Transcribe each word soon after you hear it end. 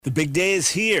The big day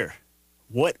is here.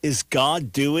 What is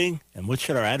God doing, and what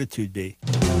should our attitude be?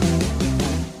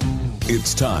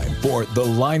 It's time for The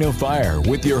Line of Fire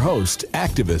with your host,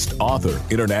 activist, author,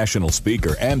 international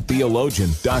speaker, and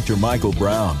theologian, Dr. Michael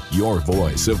Brown, your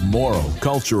voice of moral,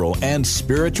 cultural, and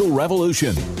spiritual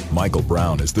revolution. Michael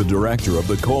Brown is the director of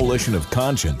the Coalition of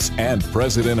Conscience and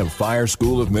president of Fire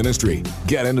School of Ministry.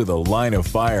 Get into The Line of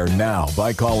Fire now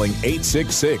by calling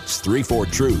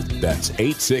 866-34-TRUTH. That's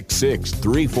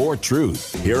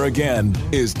 866-34-TRUTH. Here again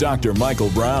is Dr.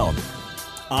 Michael Brown.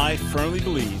 I firmly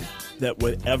believe that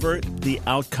whatever the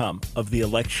outcome of the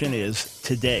election is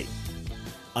today,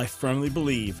 I firmly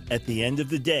believe at the end of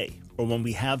the day, or when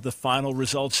we have the final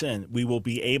results in, we will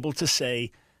be able to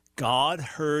say, God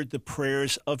heard the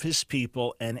prayers of his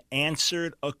people and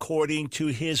answered according to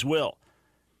his will.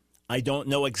 I don't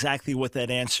know exactly what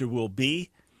that answer will be,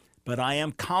 but I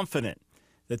am confident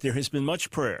that there has been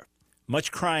much prayer,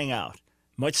 much crying out,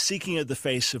 much seeking of the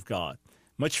face of God,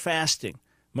 much fasting,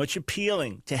 much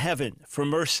appealing to heaven for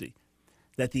mercy,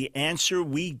 that the answer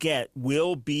we get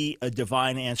will be a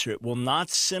divine answer. It will not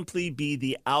simply be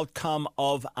the outcome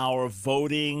of our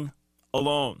voting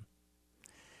alone.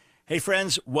 Hey,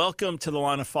 friends, welcome to The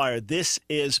Line of Fire. This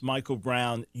is Michael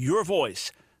Brown, your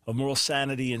voice of moral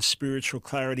sanity and spiritual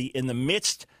clarity in the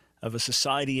midst of a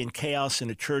society in chaos and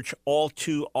a church all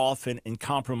too often in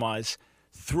compromise.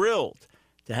 Thrilled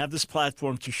to have this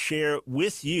platform to share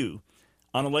with you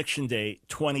on Election Day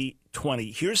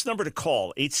 2020. Here's the number to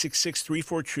call,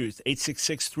 866-34-TRUTH,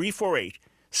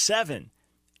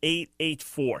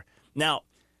 866-348-7884. Now,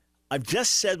 I've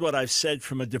just said what I've said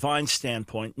from a divine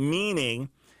standpoint, meaning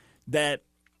that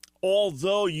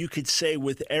although you could say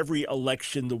with every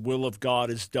election the will of God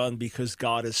is done because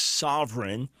God is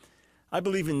sovereign, I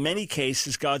believe in many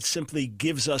cases God simply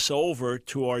gives us over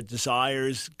to our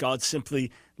desires. God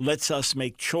simply lets us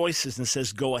make choices and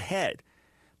says, go ahead.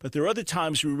 But there are other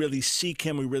times we really seek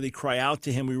him, we really cry out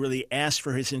to him, we really ask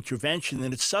for his intervention.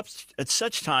 And at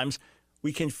such times,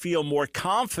 we can feel more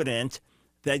confident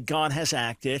that God has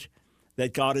acted,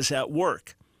 that God is at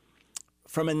work.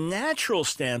 From a natural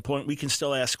standpoint, we can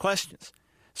still ask questions.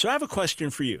 So I have a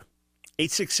question for you,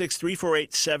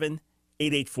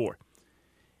 866-348-7884.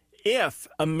 If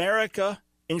America,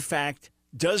 in fact,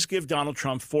 does give Donald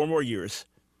Trump 4 more years,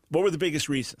 what were the biggest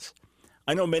reasons?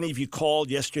 I know many of you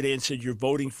called yesterday and said you're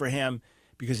voting for him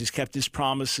because he's kept his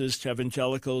promises to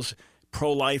evangelicals.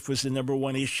 Pro-life was the number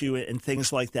one issue and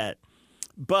things like that.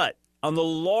 But on the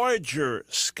larger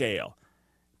scale,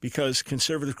 because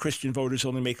conservative Christian voters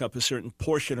only make up a certain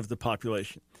portion of the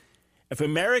population, if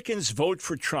Americans vote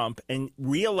for Trump and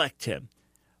reelect him,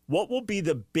 what will be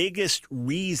the biggest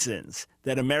reasons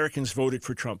that Americans voted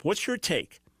for Trump? What's your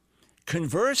take?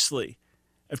 Conversely,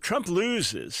 if Trump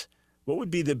loses, what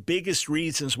would be the biggest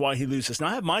reasons why he loses? Now,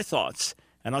 I have my thoughts,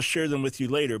 and I'll share them with you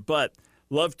later, but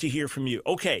love to hear from you.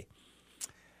 Okay,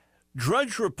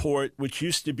 Drudge Report, which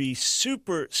used to be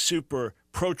super, super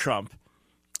pro-Trump,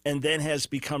 and then has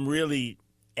become really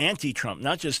anti-Trump,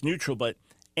 not just neutral, but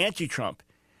anti-Trump.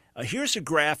 Here's a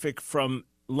graphic from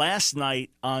last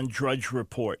night on Drudge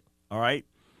Report, all right?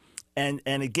 And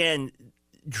again,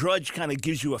 Drudge kind of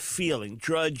gives you a feeling.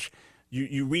 Drudge,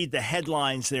 you read the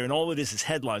headlines there, and all it is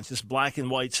headlines, just black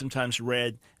and white, sometimes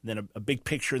red, and then a big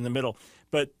picture in the middle.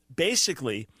 But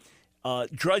basically,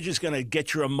 Drudge is going to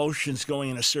get your emotions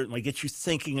going in a certain way, get you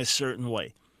thinking a certain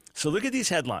way. So look at these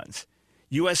headlines.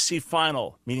 USC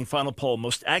Final, meaning final poll,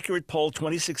 most accurate poll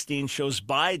 2016 shows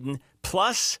Biden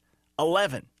plus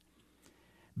 11.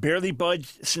 Barely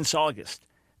budged since August.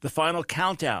 The final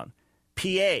countdown,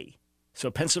 PA, so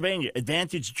Pennsylvania,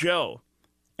 Advantage Joe.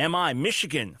 MI,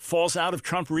 Michigan falls out of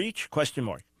Trump reach? ?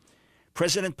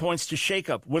 President points to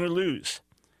shakeup, win or lose.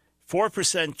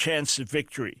 4% chance of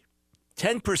victory.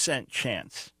 10%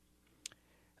 chance.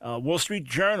 Wall Street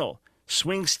Journal,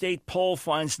 swing state poll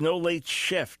finds no late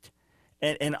shift.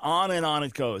 And on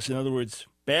it goes. In other words,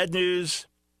 bad news,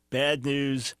 bad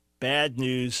news, bad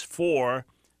news for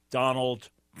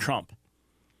Donald Trump.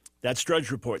 That's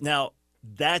Drudge Report. Now,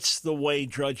 that's the way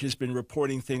Drudge has been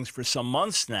reporting things for some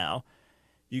months now.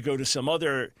 You go to some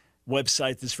other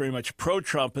website that's very much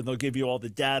pro-Trump, and they'll give you all the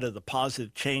data, the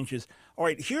positive changes. All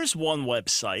right, here's one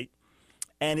website,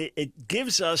 and it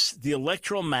gives us the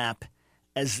electoral map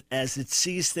as it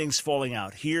sees things falling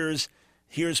out. Here's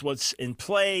what's in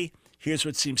play. Here's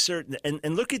what seems certain.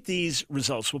 And look at these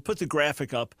results. We'll put the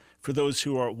graphic up for those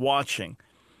who are watching.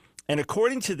 And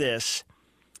according to this,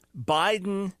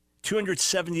 Biden,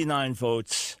 279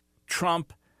 votes,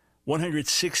 Trump,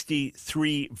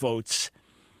 163 votes.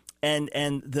 And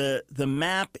the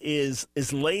map is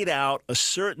laid out a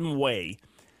certain way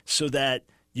so that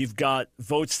You've got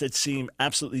votes that seem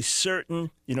absolutely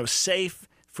certain, safe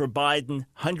for Biden,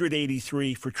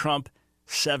 183, for Trump,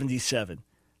 77.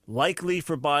 Likely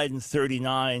for Biden,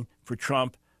 39, for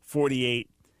Trump, 48.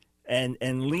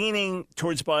 And leaning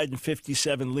towards Biden,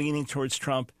 57, leaning towards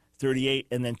Trump, 38,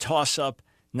 and then toss-up,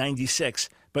 96.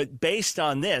 But based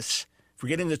on this,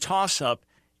 forgetting the toss-up,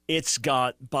 it's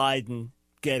got Biden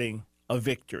getting a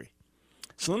victory.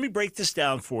 So let me break this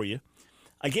down for you.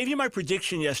 I gave you my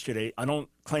prediction yesterday. I don't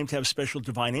claim to have special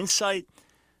divine insight.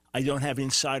 I don't have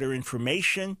insider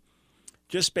information.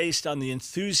 Just based on the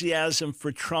enthusiasm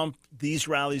for Trump, these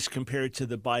rallies compared to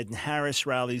the Biden-Harris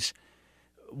rallies,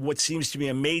 what seems to be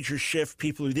a major shift,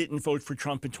 people who didn't vote for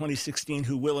Trump in 2016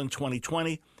 who will in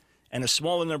 2020, and a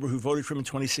smaller number who voted for him in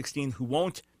 2016 who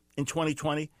won't in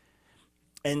 2020,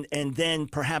 and then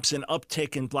perhaps an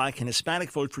uptick in Black and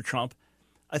Hispanic vote for Trump.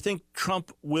 I think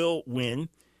Trump will win.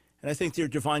 And I think their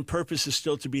divine purpose is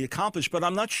still to be accomplished, but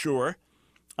I'm not sure.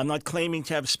 I'm not claiming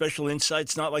to have special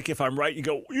insights. Not like if I'm right, you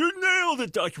go, you nailed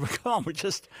it, Dr. McCollum. We're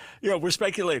just, we're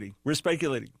speculating. We're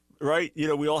speculating, right?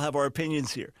 We all have our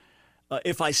opinions here.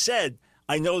 If I said,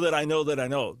 I know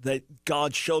that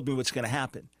God showed me what's going to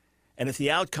happen. And if the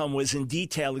outcome was in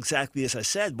detail exactly as I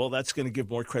said, well, that's going to give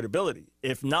more credibility.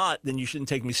 If not, then you shouldn't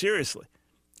take me seriously,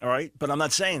 all right? But I'm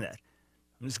not saying that.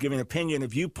 I'm just giving an opinion, a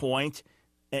viewpoint,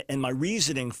 and my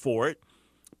reasoning for it.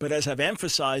 But as I've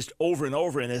emphasized over and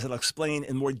over, and as I'll explain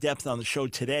in more depth on the show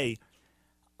today,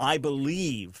 I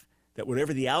believe that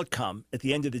whatever the outcome, at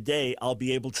the end of the day, I'll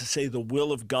be able to say the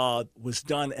will of God was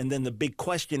done. And then the big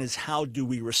question is, how do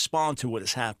we respond to what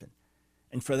has happened?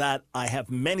 And for that, I have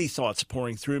many thoughts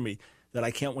pouring through me that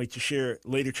I can't wait to share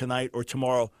later tonight or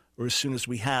tomorrow or as soon as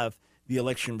we have the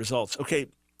election results. Okay,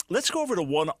 let's go over to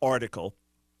one article.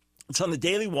 It's on the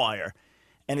Daily Wire.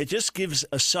 And it just gives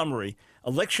a summary.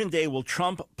 Election day, will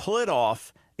Trump pull it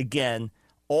off again?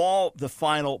 All the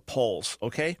final polls,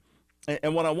 okay?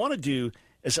 And what I want to do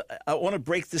is I want to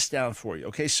break this down for you,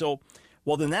 okay? So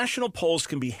while the national polls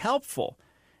can be helpful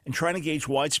in trying to gauge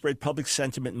widespread public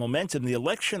sentiment and momentum, the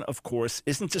election, of course,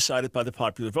 isn't decided by the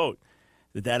popular vote.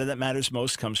 The data that matters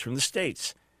most comes from the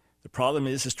states. The problem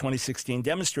is, as 2016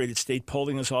 demonstrated, state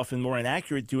polling is often more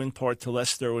inaccurate due in part to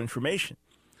less thorough information.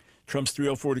 Trump's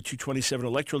 304 to 227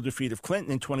 electoral defeat of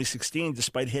Clinton in 2016,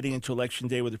 despite heading into Election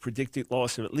Day with a predicted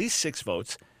loss of at least 6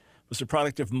 votes, was the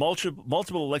product of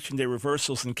multiple Election Day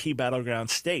reversals in key battleground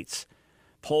states.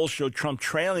 Polls showed Trump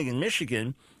trailing in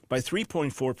Michigan by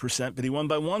 3.4%, but he won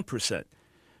by 1%.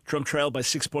 Trump trailed by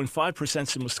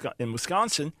 6.5% in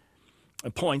Wisconsin,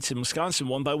 points in Wisconsin,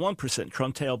 won by 1%.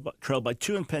 Trump trailed by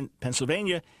 2 in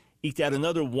Pennsylvania, eked out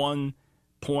another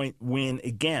 1-point win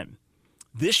again.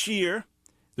 This year,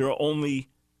 there are only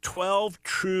 12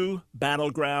 true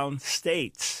battleground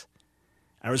states: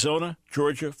 Arizona,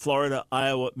 Georgia, Florida,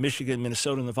 Iowa, Michigan,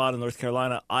 Minnesota, Nevada, North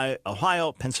Carolina,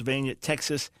 Ohio, Pennsylvania,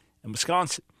 Texas, and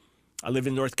Wisconsin. I live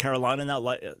in North Carolina now,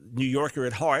 New Yorker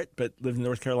at heart, but lived in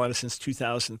North Carolina since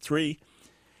 2003,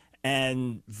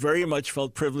 and very much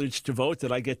felt privileged to vote,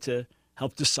 that I get to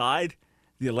help decide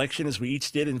the election as we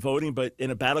each did in voting. But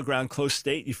in a battleground close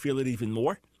state, you feel it even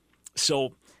more.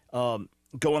 So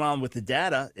going on with the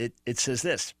data, it says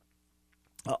this.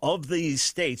 Of these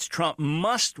states, Trump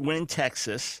must win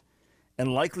Texas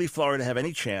and likely Florida to have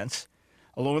any chance.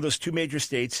 Along with those 2 major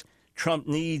states, Trump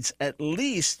needs at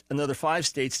least another 5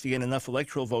 states to get enough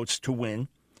electoral votes to win.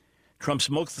 Trump's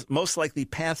most likely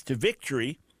path to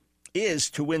victory is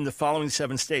to win the following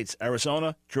 7 states: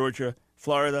 Arizona, Georgia,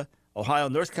 Florida, Ohio,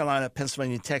 North Carolina,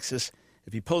 Pennsylvania, and Texas.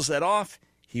 If he pulls that off,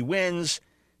 he wins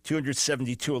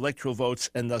 272 electoral votes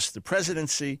and thus the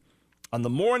presidency. On the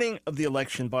morning of the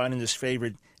election, Biden is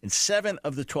favored in 7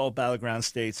 of the 12 battleground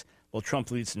states, while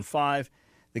Trump leads in 5.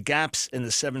 The gaps in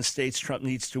the 7 states Trump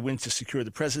needs to win to secure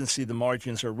the presidency, the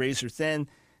margins are razor thin,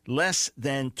 less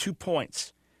than 2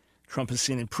 points. Trump has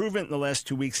seen improvement in the last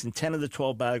 2 weeks in 10 of the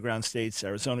 12 battleground states: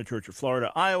 Arizona, Georgia,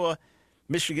 Florida, Iowa,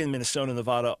 Michigan, Minnesota,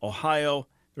 Nevada, Ohio,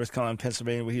 North Carolina, and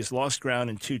Pennsylvania, where he has lost ground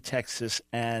in 2, Texas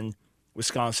and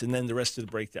Wisconsin, then the rest of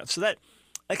the breakdown. So that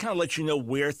kind of lets you know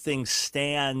where things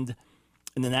stand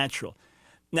in the natural.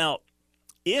 Now,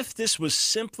 if this was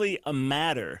simply a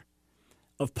matter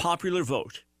of popular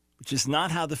vote, which is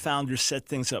not how the founders set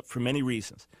things up for many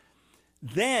reasons,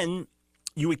 then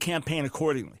you would campaign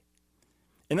accordingly.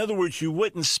 In other words, you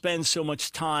wouldn't spend so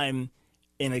much time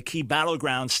in a key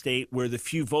battleground state where the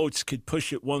few votes could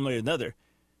push it one way or another.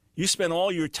 You spend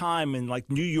all your time in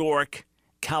like New York,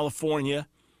 California,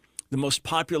 the most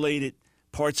populated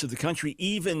parts of the country,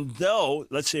 even though,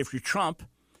 let's say if you're Trump,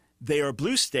 they are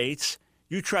blue states,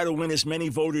 you try to win as many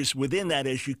voters within that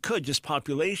as you could, just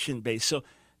population-based. So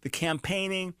the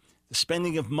campaigning, the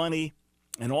spending of money,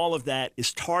 and all of that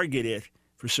is targeted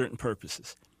for certain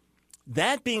purposes.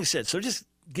 That being said, so just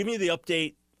give me the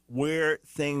update where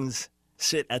things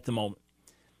sit at the moment.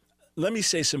 Let me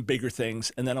say some bigger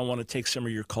things, and then I want to take some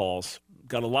of your calls.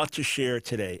 Got a lot to share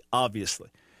today, obviously.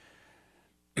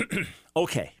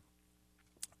 Okay.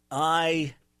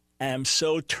 I am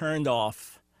so turned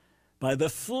off by the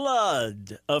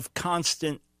flood of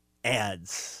constant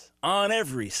ads on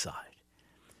every side.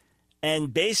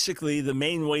 And basically, the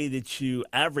main way that you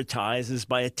advertise is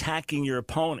by attacking your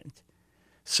opponent.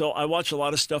 So I watch a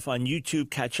lot of stuff on YouTube,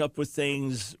 catch up with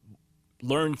things,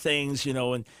 learn things,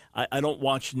 and I don't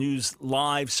watch news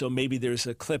live, so maybe there's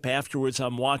a clip afterwards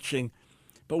I'm watching.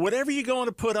 But whatever you're going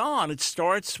to put on, it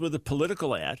starts with a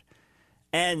political ad.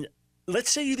 And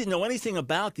let's say you didn't know anything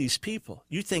about these people.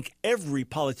 You think every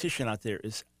politician out there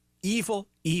is evil,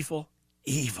 evil,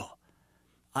 evil.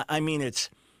 I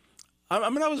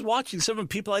was watching some of the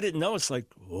people I didn't know. It's like,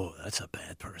 oh, that's a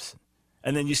bad person.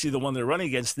 And then you see the one they're running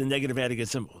against, the negative ad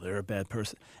against them. Oh, they're a bad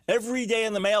person. Every day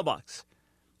in the mailbox.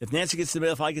 If Nancy gets the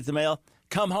mail, if I get the mail,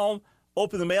 come home,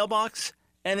 open the mailbox,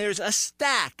 and there's a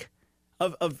stack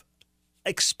of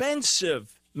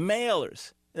expensive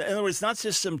mailers. In other words, not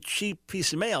just some cheap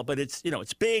piece of mail, but it's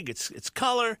big, it's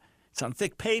color, it's on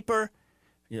thick paper,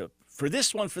 for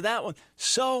this one, for that one.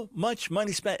 So much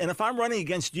money spent. And if I'm running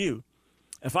against you,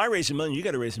 if I raise $1 million, you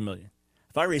got to raise $1 million.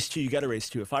 If I raise 2, you got to raise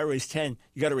 2. If I raise 10,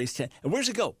 you got to raise 10. And where's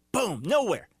it go? Boom,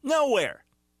 nowhere.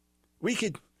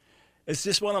 It's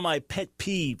just one of my pet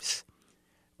peeves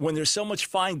when there's so much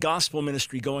fine gospel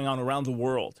ministry going on around the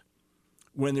world,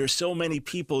 when there's so many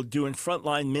people doing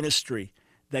frontline ministry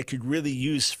that could really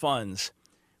use funds,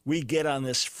 we get on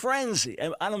this frenzy.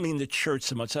 And I don't mean the church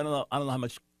so much. I don't know how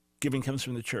much giving comes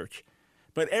from the church.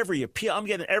 But every appeal, I'm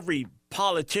getting every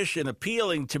politician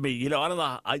appealing to me. I don't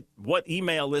know what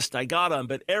email list I got on,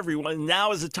 but everyone,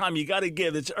 now is the time. You got to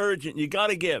give. It's urgent. You got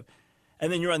to give.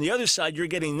 And then you're on the other side. You're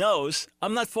getting no's.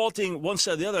 I'm not faulting one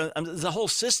side or the other. The whole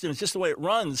system. It's just the way it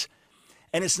runs.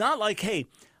 And it's not like, hey,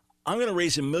 I'm going to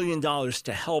raise $1 million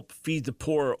to help feed the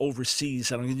poor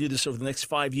overseas, and I'm going to do this over the next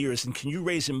 5 years. And can you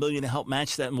raise $1 million to help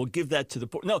match that, and we'll give that to the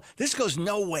poor? No, this goes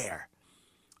nowhere.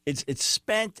 It's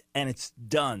spent and it's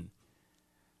done.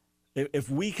 If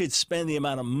we could spend the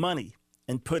amount of money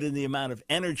and put in the amount of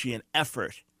energy and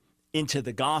effort into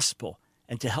the gospel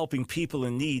and to helping people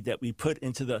in need that we put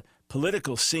into the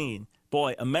political scene,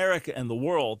 boy, America and the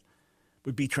world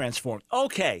would be transformed.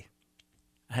 Okay,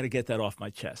 I had to get that off my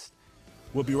chest.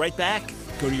 We'll be right back.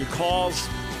 Go to your calls.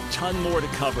 Ton more to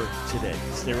cover today.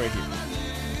 Stay right here.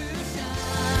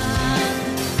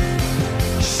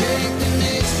 Shake the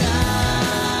nation,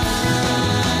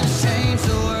 change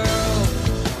the world.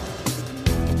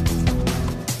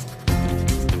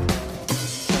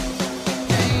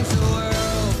 Change the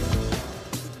world.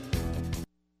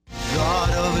 God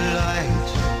of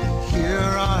light, hear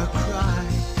our cry.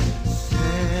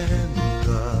 Send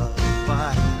the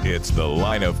fire. It's The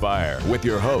Line of Fire with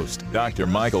your host, Dr.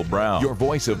 Michael Brown, your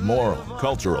voice of moral,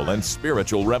 cultural, and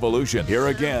spiritual revolution. Here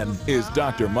again is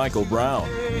Dr. Michael Brown.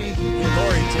 Hey,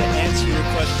 Lori, to answer your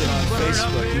question on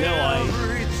Facebook, I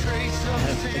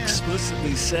have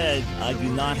explicitly said I do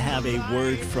not have a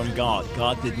word from God.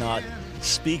 God did not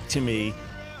speak to me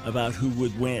about who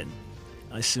would win.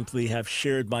 I simply have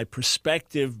shared my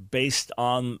perspective based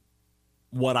on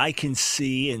what I can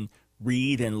see and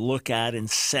read and look at and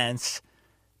sense.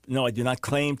 No, I do not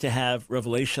claim to have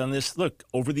revelation on this. Look,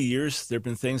 over the years, there have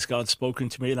been things God's spoken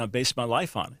to me, and I've based my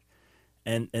life on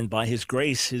it. And by his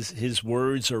grace, his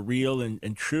words are real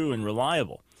and true and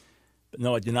reliable. But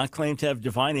no, I do not claim to have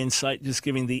divine insight, just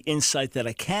giving the insight that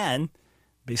I can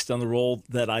based on the role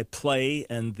that I play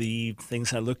and the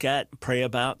things I look at, pray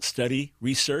about, study,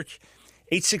 research.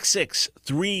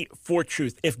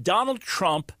 866-34-TRUTH. If Donald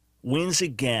Trump wins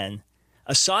again,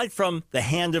 aside from the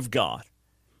hand of God,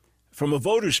 from a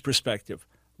voter's perspective,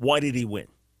 why did he win?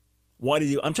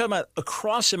 I'm talking about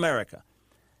across America,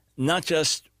 not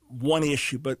just one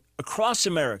issue, but across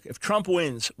America. If Trump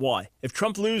wins, why? If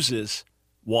Trump loses,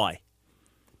 why?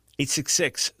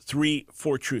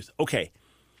 866-34-TRUTH. Okay.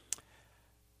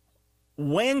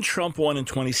 When Trump won in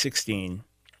 2016,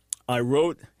 I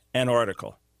wrote an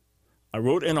article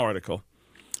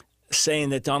saying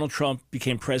that Donald Trump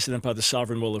became president by the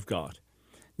sovereign will of God.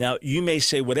 Now, you may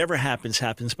say whatever happens,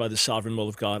 happens by the sovereign will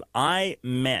of God. I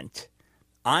meant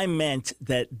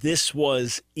that this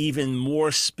was even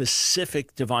more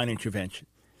specific divine intervention,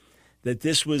 that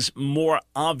this was more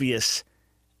obvious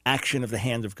action of the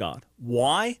hand of God.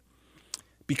 Why?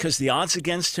 Because the odds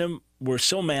against him were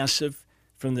so massive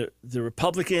from the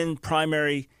Republican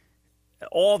primary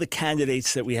all the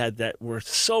candidates that we had that were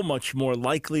so much more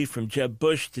likely, from Jeb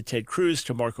Bush to Ted Cruz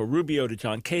to Marco Rubio to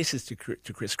John Kasich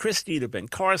to Chris Christie to Ben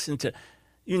Carson to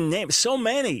you name it, so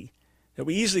many that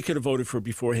we easily could have voted for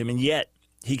before him, and yet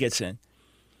he gets in.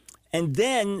 And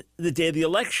then the day of the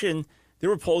election, there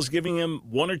were polls giving him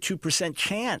 1 or 2%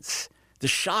 chance, the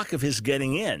shock of his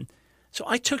getting in. So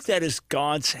I took that as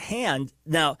God's hand.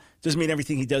 Now, doesn't mean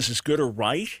everything he does is good or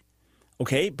right,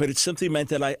 okay? But it simply meant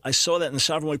that I saw that in the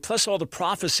sovereign way, plus all the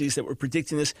prophecies that were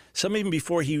predicting this, some even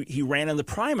before he ran in the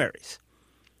primaries.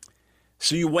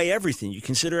 So you weigh everything. You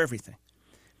consider everything.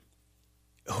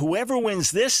 Whoever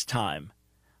wins this time,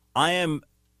 I am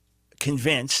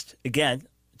convinced, again,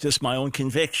 just my own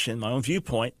conviction, my own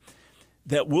viewpoint,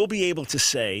 that we'll be able to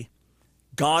say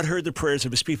God heard the prayers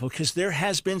of his people, because there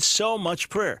has been so much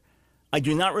prayer. I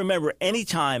do not remember any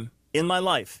time in my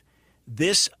life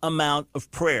this amount of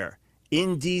prayer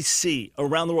in D.C.,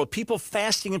 around the world, people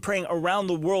fasting and praying around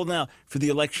the world now for the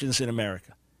elections in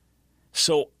America.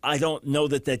 So I don't know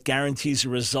that that guarantees a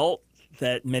result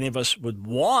that many of us would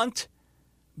want,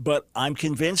 but I'm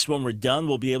convinced when we're done,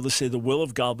 we'll be able to say the will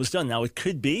of God was done. Now, it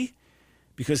could be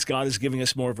because God is giving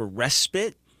us more of a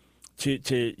respite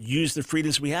to use the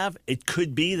freedoms we have. It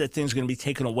could be that things are going to be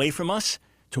taken away from us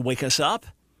to wake us up.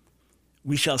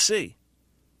 We shall see.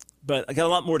 But I got a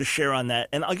lot more to share on that.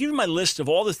 And I'll give you my list of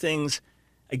all the things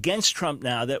against Trump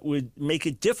now that would make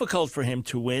it difficult for him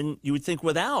to win, you would think,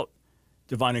 without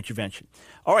divine intervention.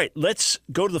 All right, let's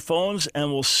go to the phones,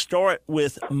 and we'll start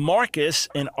with Marcus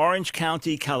in Orange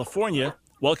County, California.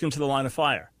 Welcome to the Line of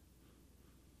Fire.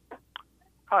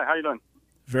 Hi, how you doing?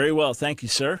 Very well, thank you,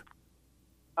 sir.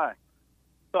 Hi.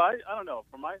 So I don't know,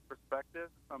 from my perspective,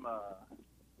 from a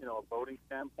voting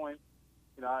standpoint,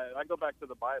 I go back to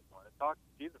the Bible, and it talks.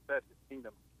 Jesus said his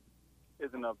kingdom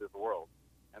isn't of this world,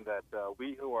 and that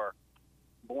we who are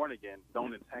born again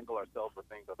don't entangle ourselves with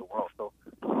things of the world. So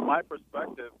from my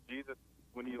perspective, Jesus,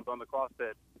 when he was on the cross,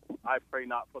 said, I pray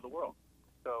not for the world.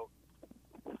 So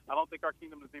I don't think our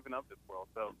kingdom is even of this world.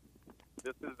 So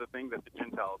this is the thing that the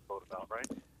Gentiles vote about, right?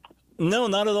 No,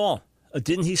 not at all.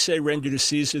 Didn't he say, render to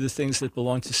Caesar the things that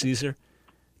belong to Caesar?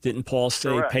 Didn't Paul say,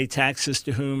 correct, pay taxes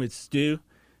to whom it's due?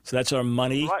 So that's our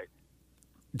money. Right.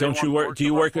 Don't you work? Do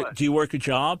you work? Do you work a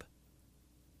job?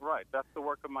 Right. That's the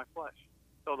work of my flesh.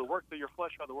 So the works of your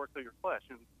flesh are the works of your flesh,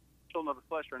 and children of the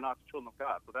flesh are not the children of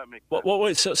God. So that makes sense. Well,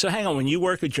 wait. So hang on. When you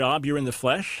work a job, you're in the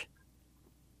flesh?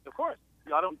 Of course.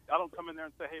 I don't come in there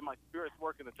and say, hey, my spirit's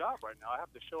working a job right now. I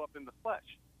have to show up in the flesh.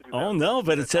 Oh no,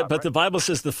 but but the Bible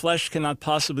says the flesh cannot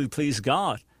possibly please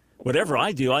God. Whatever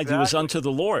I do as unto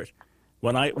the Lord.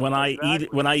 When I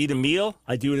eat a meal,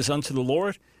 I do it as unto the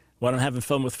Lord. When I'm having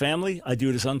fun with family, I do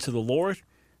it as unto the Lord.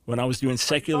 When I was doing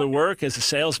secular work as a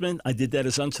salesman, I did that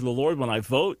as unto the Lord. When I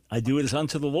vote, I do it as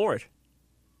unto the Lord.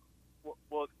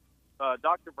 Well,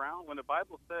 Dr. Brown, when the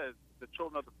Bible says the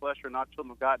children of the flesh are not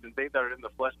children of God, and they that are in the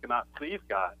flesh cannot please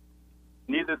God,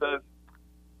 neither does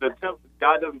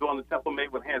God doesn't go in the temple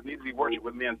made with hands, neither does he worship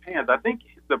with man's hands. I think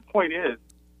the point is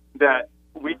that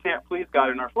we can't please God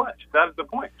in our flesh. That is the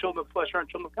point. Children of the flesh aren't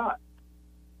children of God.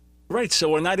 Right, so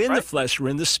we're not in the flesh, we're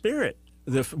in the spirit.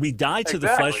 We die to the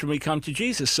flesh when we come to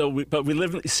Jesus. But we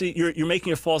live. See, you're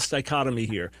making a false dichotomy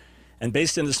here, and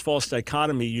based on this false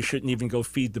dichotomy, you shouldn't even go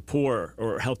feed the poor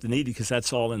or help the needy, because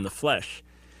that's all in the flesh.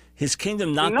 His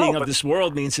kingdom not being of this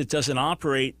world means it doesn't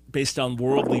operate based on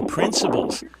worldly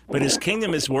principles, but his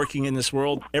kingdom is working in this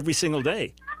world every single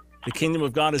day. The kingdom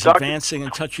of God is advancing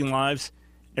and touching lives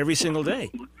every single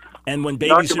day. And when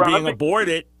babies are being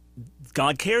aborted,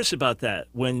 God cares about that.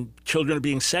 When children are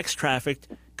being sex trafficked,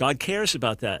 God cares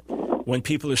about that. When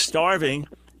people are starving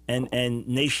and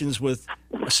nations with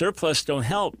a surplus don't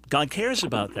help, God cares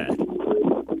about that.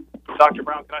 Dr.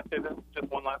 Brown, can I say this?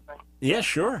 Just one last thing? Yeah,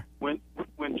 sure. When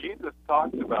Jesus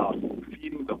talks about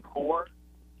feeding the poor,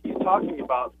 he's talking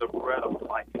about the bread of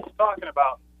life. He's talking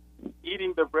about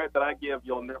eating the bread that I give,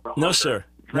 you'll never hunger. No, sir.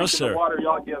 No, sir. The water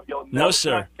y'all give, you'll never. No,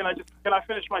 sir. Can I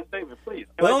finish my statement, please?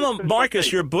 No,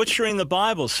 Marcus, you're butchering the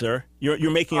Bible, sir.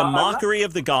 You're making a mockery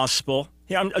of the gospel.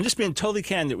 Here, I'm just being totally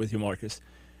candid with you, Marcus.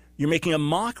 You're making a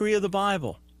mockery of the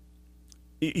Bible.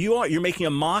 You're making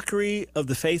a mockery of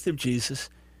the faith of Jesus.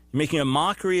 You're making a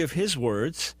mockery of his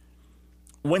words.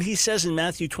 When he says in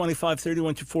Matthew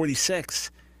 25:31-46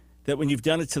 that when you've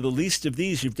done it to the least of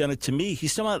these, you've done it to me,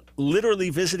 he's talking about literally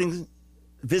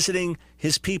visiting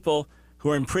his people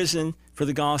who are in prison for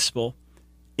the gospel,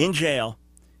 in jail.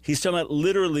 He's talking about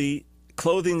literally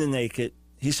clothing the naked.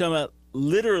 He's talking about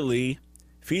literally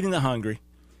feeding the hungry.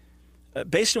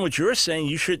 Based on what you're saying,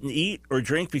 you shouldn't eat or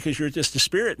drink because you're just a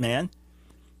spirit man.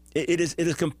 It is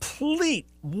a complete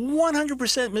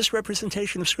 100%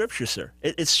 misrepresentation of Scripture, sir.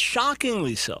 It's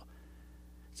shockingly so.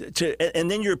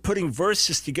 And then you're putting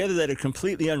verses together that are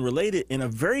completely unrelated in a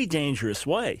very dangerous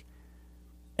way.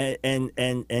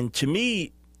 And to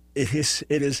me, it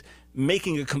is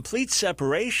making a complete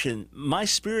separation. My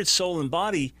spirit, soul, and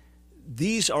body,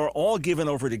 these are all given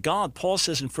over to God. Paul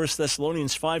says in 1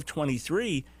 Thessalonians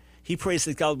 5:23, he prays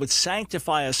that God would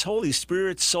sanctify us wholly,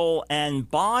 spirit, soul, and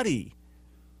body.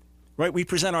 Right? We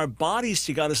present our bodies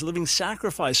to God as a living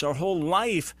sacrifice. Our whole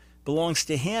life belongs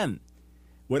to Him.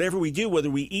 Whatever we do,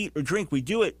 whether we eat or drink, we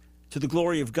do it to the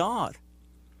glory of God.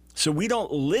 So we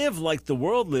don't live like the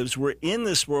world lives. We're in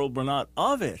this world. We're not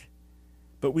of it.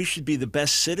 But we should be the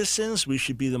best citizens. We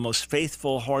should be the most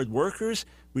faithful, hard workers.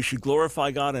 We should glorify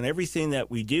God in everything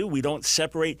that we do. We don't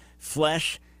separate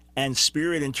flesh and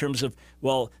spirit in terms of,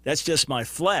 well, that's just my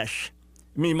flesh.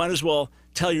 I mean, you might as well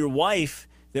tell your wife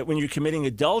that when you're committing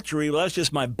adultery, well, that's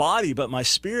just my body, but my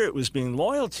spirit was being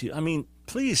loyal to you. I mean,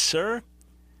 please, sir,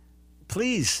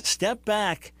 please step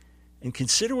back and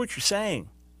consider what you're saying,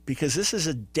 because this is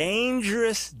a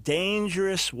dangerous,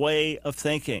 dangerous way of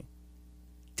thinking.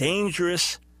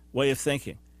 Dangerous way of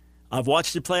thinking. I've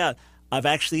watched it play out. I've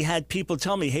actually had people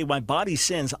tell me, hey, my body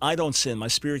sins. I don't sin. My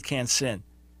spirit can't sin.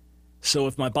 So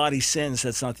if my body sins,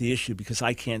 that's not the issue because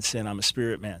I can't sin. I'm a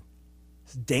spirit man.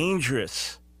 It's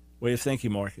dangerous way of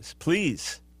thinking, Marcus.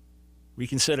 Please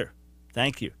reconsider.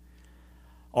 Thank you.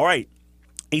 All right.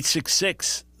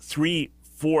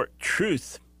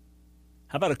 866-34-TRUTH.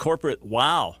 How about a corporate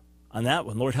wow on that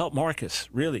one? Lord help Marcus,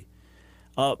 really.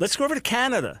 Let's go over to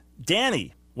Canada.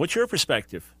 Danny, what's your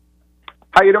perspective?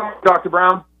 How you doing, Dr.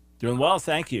 Brown? Doing well,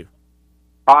 thank you.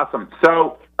 Awesome.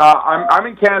 So I'm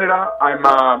in Canada. I'm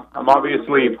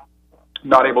obviously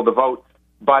not able to vote,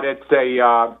 but it's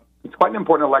quite an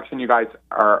important election you guys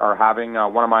are having.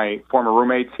 One of my former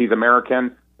roommates, he's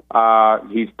American.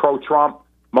 He's pro-Trump.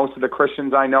 Most of the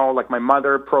Christians I know, like my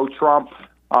mother, pro-Trump.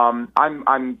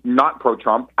 I'm not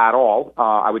pro-Trump at all.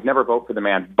 I would never vote for the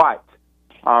man. But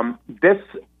I've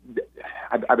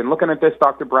been looking at this,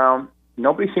 Dr. Brown.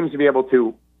 Nobody seems to be able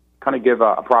to kind of give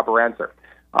a proper answer.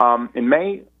 In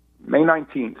May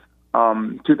 19th,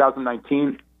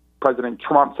 2019, President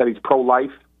Trump said he's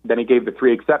pro-life. Then he gave the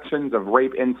 3 exceptions of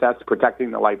rape, incest,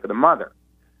 protecting the life of the mother.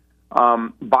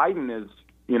 Biden is,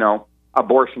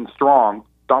 abortion strong.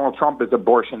 Donald Trump is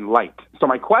abortion light. So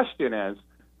my question is,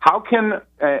 how can,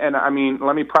 and I mean,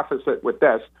 let me preface it with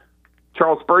this.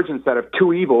 Charles Spurgeon said, if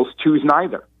two evils, choose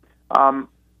neither.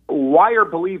 Why are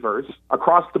believers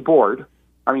across the board,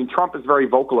 I mean, Trump is very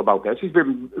vocal about this. He's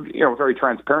been, very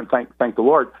transparent, thank the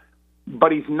Lord,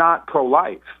 but he's not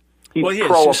pro-life. He's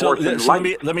pro-abortion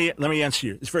light. Let me answer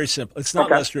you. It's very simple. It's not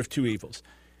lesser of two evils.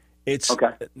 It's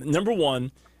number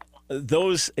one,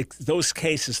 those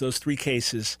cases, those 3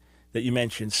 cases that you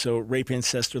mentioned, so rape,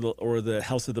 incest, or the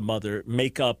health of the mother,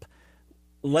 make up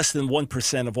less than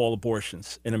 1% of all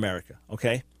abortions in America.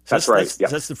 Okay, so that's right.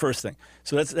 That's the first thing.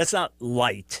 So that's not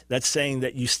light. That's saying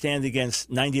that you stand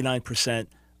against 99%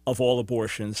 of all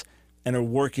abortions and are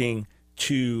working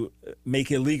to make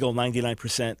illegal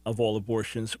 99% of all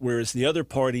abortions, whereas the other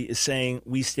party is saying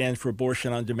we stand for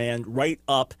abortion on demand right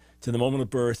up to the moment of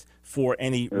birth for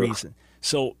any reason.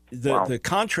 So the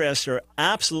contrasts are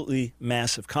absolutely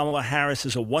massive. Kamala Harris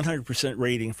is a 100%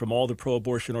 rating from all the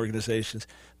pro-abortion organizations.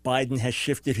 Biden has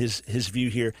shifted his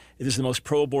view here. It is the most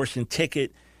pro-abortion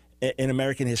ticket in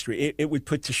American history. It would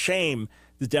put to shame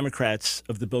the Democrats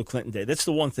of the Bill Clinton day. That's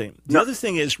the one thing. The other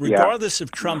thing is, regardless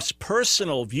of Trump's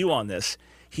personal view on this,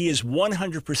 he is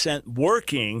 100%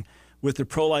 working with the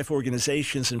pro-life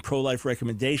organizations and pro-life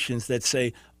recommendations that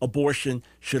say abortion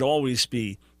should always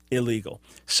be illegal.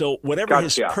 So whatever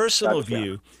his personal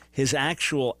view, his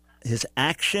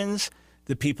actions,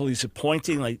 the people he's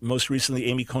appointing, like most recently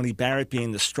Amy Coney Barrett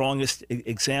being the strongest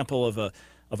example of a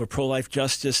pro-life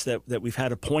justice that we've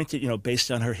had appointed,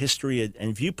 based on her history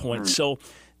and viewpoint. So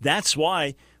that's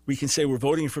why we can say we're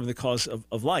voting for the cause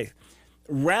of life.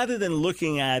 Rather than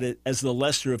looking at it as the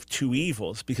lesser of two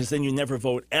evils, because then you never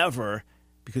vote ever,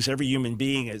 because every human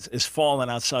being is fallen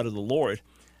outside of the Lord,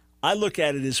 I look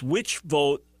at it as which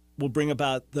vote will bring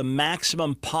about the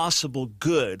maximum possible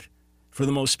good for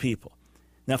the most people.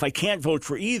 Now, if I can't vote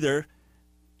for either,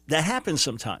 that happens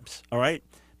sometimes, all right?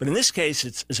 But in this case,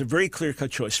 it's a very clear-cut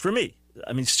choice for me.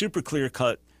 I mean, super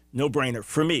clear-cut, no-brainer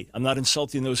for me. I'm not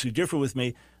insulting those who differ with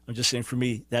me. I'm just saying for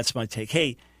me, that's my take.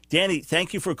 Hey, Danny,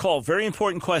 thank you for a call. Very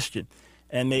important question.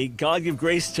 And may God give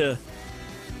grace to the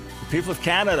people of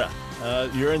Canada.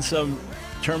 You're in some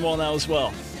turmoil now as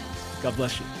well. God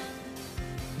bless you.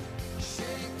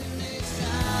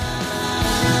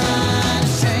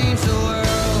 Change the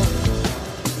world.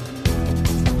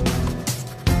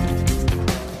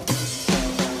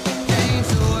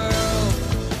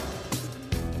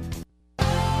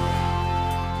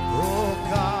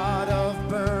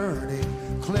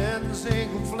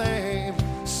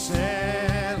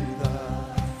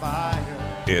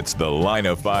 It's The Line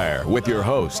of Fire with your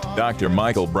host, Dr.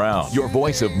 Michael Brown, your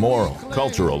voice of moral,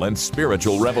 cultural, and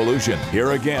spiritual revolution.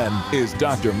 Here again is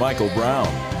Dr. Michael Brown.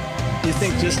 You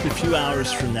think just a few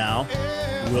hours from now,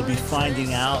 we'll be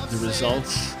finding out the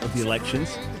results of the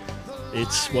elections?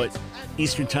 It's what,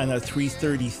 Eastern Time now,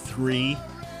 3:33.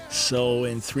 So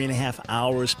in 3.5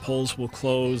 hours, polls will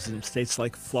close in states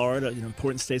like Florida,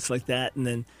 important states like that. And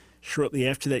then shortly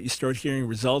after that, you start hearing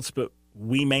results. But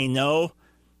we may know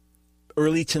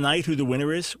early tonight who the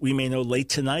winner is. We may know late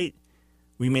tonight.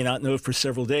 We may not know for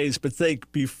several days. But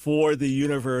think, before the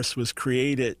universe was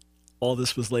created, all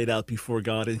this was laid out before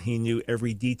God, and he knew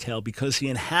every detail because he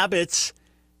inhabits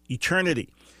eternity.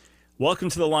 Welcome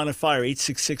to the Line of Fire,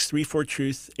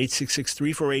 866-34-TRUTH,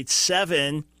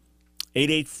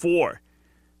 866-348-7884.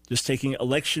 Just taking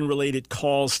election-related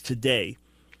calls today.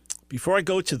 Before I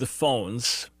go to the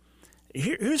phones,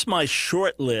 here's my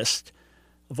short list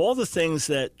of all the things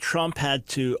that Trump had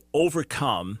to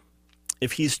overcome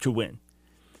if he's to win.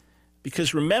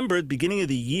 Because remember, at the beginning of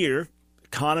the year, the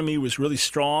economy was really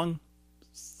strong.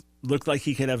 Looked like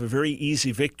he could have a very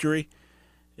easy victory.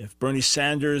 If Bernie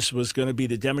Sanders was going to be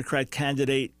the Democrat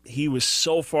candidate, he was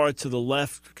so far to the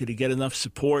left. Could he get enough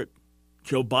support?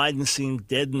 Joe Biden seemed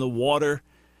dead in the water,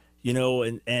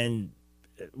 and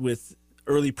with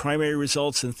early primary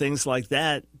results and things like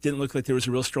that, didn't look like there was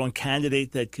a real strong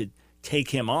candidate that could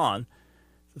take him on.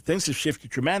 Things have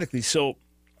shifted dramatically. So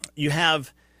you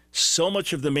have so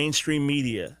much of the mainstream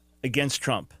media against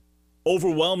Trump,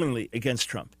 overwhelmingly against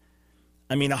Trump.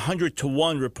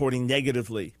 100-1 reporting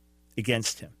negatively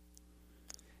against him.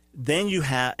 Then you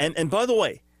have, and by the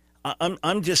way,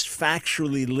 I'm just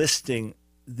factually listing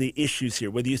the issues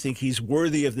here. Whether you think he's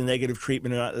worthy of the negative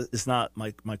treatment or not is not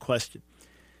my question.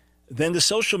 Then the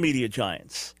social media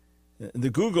giants,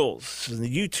 the Googles and the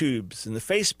YouTubes and the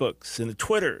Facebooks and the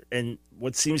Twitter, and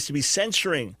what seems to be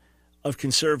censoring of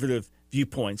conservative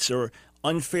viewpoints or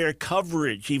unfair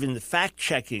coverage, even the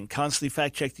fact-checking, constantly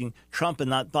fact-checking Trump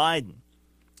and not Biden.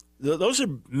 Those are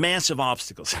massive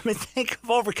obstacles. Think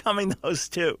of overcoming those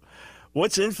too.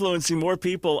 What's influencing more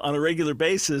people on a regular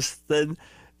basis than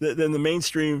the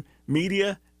mainstream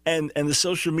media and the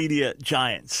social media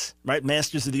giants, right?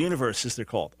 Masters of the universe, as they're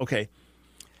called. Okay.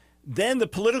 Then the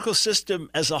political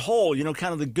system as a whole,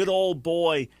 kind of the good old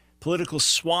boy political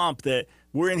swamp that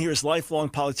we're in here as lifelong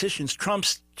politicians.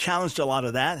 Trump's challenged a lot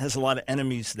of that, has a lot of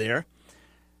enemies there.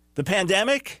 The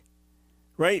pandemic,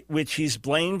 right, which he's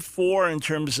blamed for in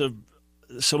terms of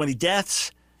so many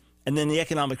deaths, and then the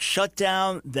economic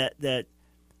shutdown that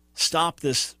stopped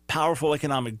this powerful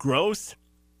economic growth.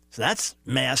 So that's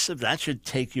massive. That should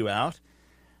take you out.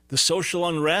 The social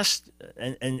unrest,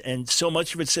 and so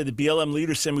much of it said the BLM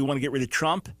leaders said we want to get rid of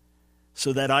Trump,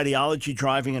 so that ideology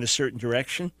driving in a certain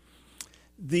direction.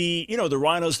 The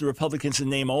rhinos, the Republicans in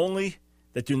name only,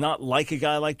 that do not like a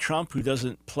guy like Trump who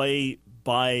doesn't play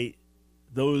by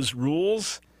those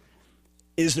rules.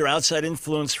 Is there outside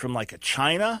influence from like a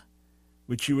China,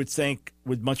 which you would think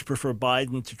would much prefer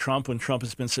Biden to Trump when Trump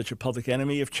has been such a public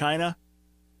enemy of China?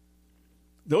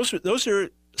 Those are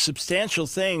substantial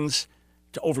things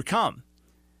to overcome.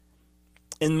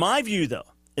 In my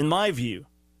view,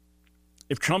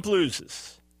 if Trump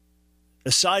loses,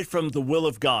 aside from the will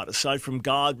of God, aside from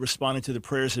God responding to the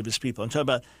prayers of his people, I'm talking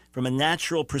about from a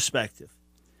natural perspective.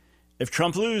 If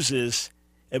Trump loses,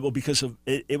 it will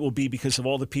be because of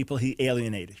all the people he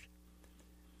alienated.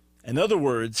 In other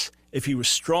words, if he was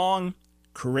strong,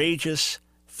 courageous,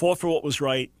 fought for what was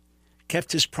right,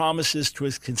 kept his promises to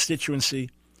his constituency,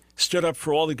 stood up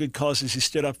for all the good causes he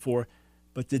stood up for,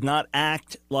 but did not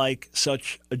act like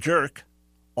such a jerk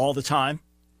all the time,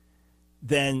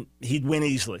 then he'd win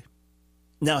easily.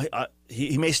 Now,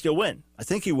 he may still win. I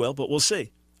think he will, but we'll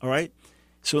see. All right?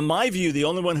 So in my view, the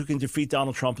only one who can defeat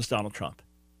Donald Trump is Donald Trump.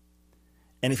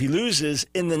 And if he loses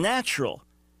in the natural,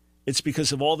 it's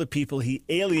because of all the people he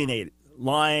alienated,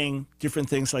 lying, different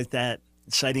things like that,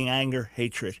 inciting anger,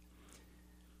 hatred.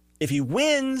 If he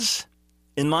wins,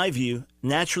 in my view,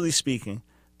 naturally speaking,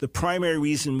 the primary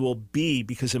reason will be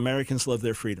because Americans love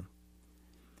their freedom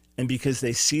and because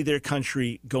they see their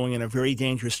country going in a very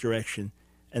dangerous direction,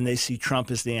 and they see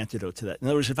Trump as the antidote to that. In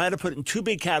other words, if I had to put it in two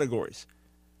big categories,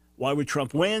 why would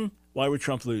Trump win? Why would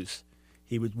Trump lose?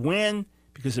 He would win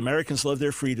because Americans love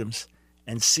their freedoms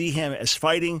and see him as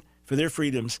fighting for their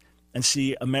freedoms and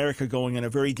see America going in a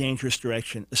very dangerous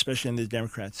direction, especially in the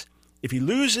Democrats. If he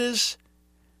loses,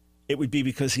 it would be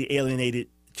because he alienated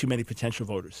too many potential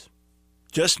voters.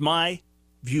 Just my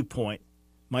viewpoint,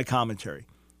 my commentary.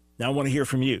 Now I want to hear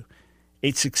from you.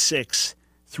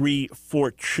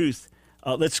 866-34-TRUTH.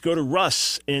 Let's go to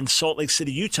Russ in Salt Lake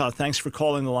City, Utah. Thanks for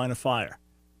calling the Line of Fire.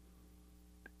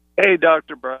 Hey,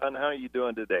 Dr. Brown, how are you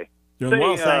doing today? Doing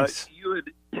well, thanks.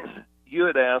 You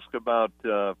had asked about,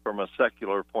 from a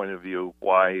secular point of view,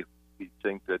 why you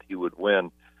think that he would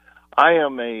win. I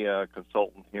am a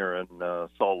consultant here in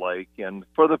Salt Lake, and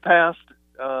for the past,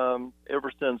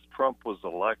 ever since Trump was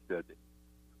elected,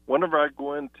 whenever I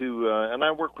go into, and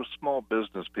I work with small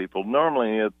business people,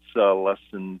 normally it's less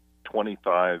than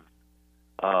 25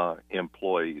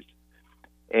 employees.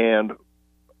 And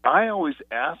I always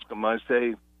ask them, I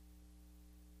say,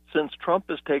 since Trump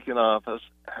has taken office,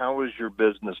 how is your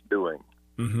business doing?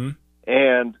 Mm-hmm.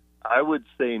 And I would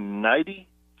say 95%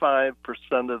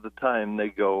 of the time they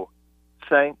go,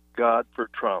 thank God for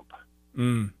Trump.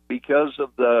 Because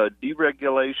of the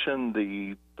deregulation,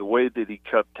 the way that he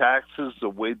cut taxes, the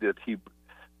way that he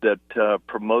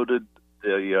promoted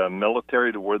the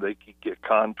military to where they could get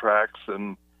contracts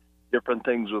and different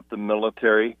things with the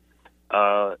military.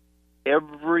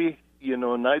 95%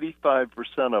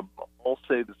 of them all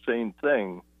say the same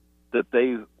thing, that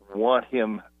they want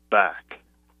him back.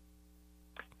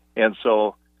 And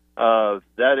so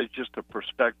that is just a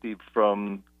perspective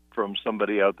from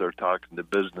somebody out there talking to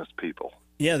business people.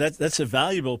 Yeah, that's a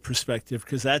valuable perspective,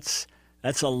 because that's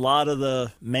a lot of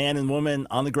the man and woman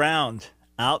on the ground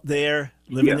out there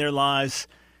living their lives,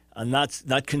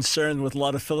 not concerned with a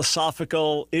lot of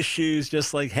philosophical issues,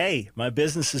 just like, hey, my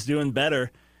business is doing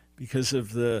better because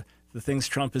of the things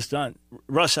Trump has done.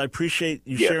 Russ, I appreciate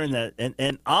you sharing that.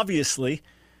 And obviously,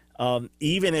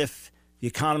 even if the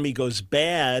economy goes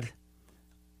bad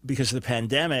because of the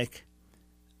pandemic,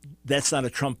 that's not a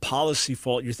Trump policy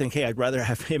fault. You think, hey, I'd rather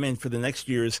have him in for the next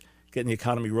years getting the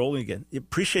economy rolling again.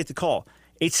 Appreciate the call.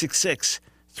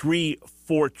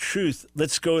 866-34-TRUTH.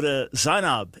 Let's go to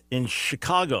Zainab in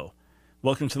Chicago.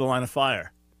 Welcome to the Line of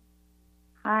Fire.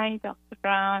 Hi, Dr.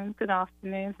 Brown. Good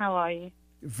afternoon. How are you?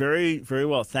 Very, very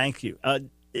well. Thank you.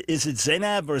 Is it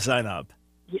Zainab or Zainab?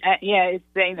 Yeah, it's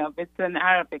Zainab. It's an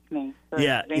Arabic name. So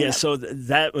yeah. So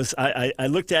that was, I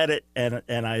looked at it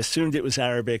and I assumed it was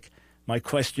Arabic. My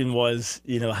question was,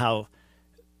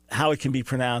 how it can be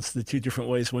pronounced the two different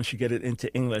ways once you get it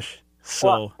into English.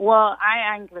 So well,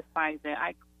 I anglicize it.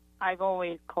 I've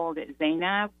always called it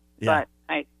Zainab, but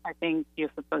I think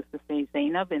you're supposed to say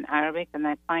Zainab in Arabic, and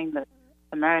I find that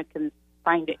Americans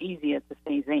find it easier to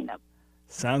say Zainab.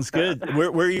 Sounds good. Where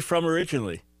are you from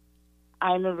originally?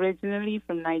 I'm originally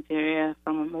from Nigeria,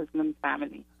 from a Muslim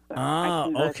family. So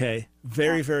okay.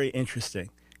 Very, very interesting.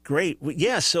 Great. Well,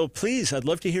 so please, I'd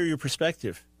love to hear your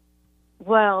perspective.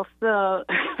 Well, so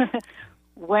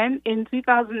when in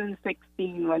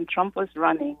 2016, when Trump was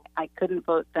running, I couldn't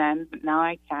vote then, but now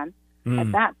I can.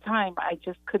 At that time, I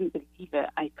just couldn't believe it.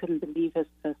 I couldn't believe his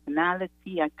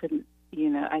personality. I couldn't,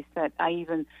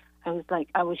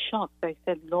 I was shocked. I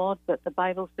said, Lord, but the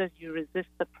Bible says you resist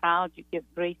the proud, you give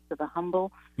grace to the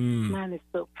humble. This man is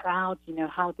so proud.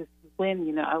 How does he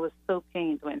win? I was so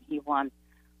pained when he won.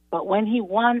 But when he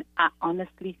won,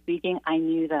 honestly speaking, I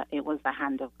knew that it was the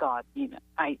hand of God.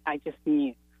 I just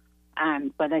knew.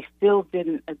 But I still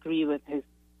didn't agree with his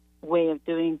way of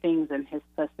doing things and his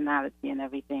personality and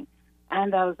everything.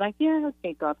 And I was like,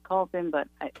 okay, God called him, but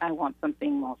I want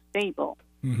something more stable.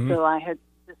 So I had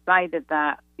decided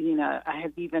that, I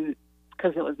had even,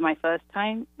 because it was my first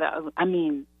time, that I was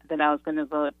going to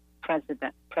vote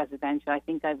presidential. I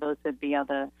think I voted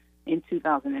in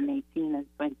 2018 and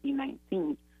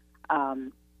 2019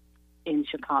 in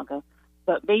Chicago.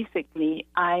 But basically,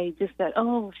 I just said,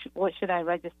 what should I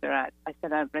register at? I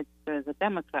said I'd register as a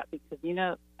Democrat because,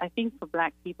 I think for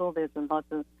black people, there's a lot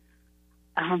of,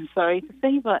 I'm sorry to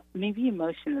say, but maybe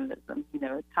emotionalism,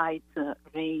 tied to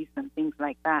race and things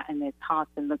like that, and it's hard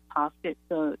to look past it.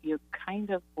 So you're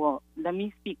let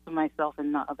me speak for myself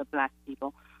and not other black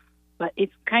people, but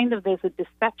it's there's a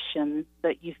deception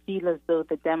that you feel as though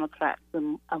the Democrats are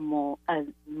more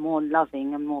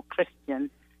loving and more Christian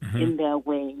in their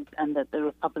ways, and that the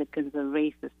Republicans are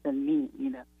racist and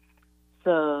mean,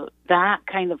 So that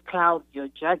kind of clouds your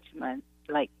judgment.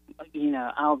 Like,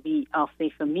 I'll say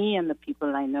for me and the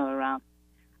people I know around,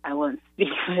 I won't speak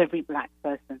for every black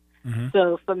person.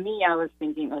 So for me, I was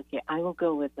thinking, okay, I will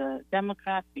go with the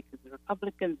Democrats because the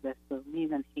Republicans, they're so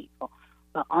mean and hateful.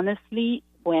 But honestly,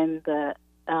 when the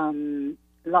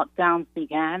lockdowns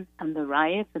began and the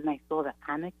riots and I saw the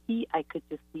anarchy, I could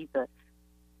just see the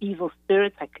evil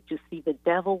spirits. I could just see the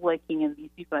devil working in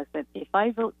these people. I said, if I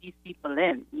vote these people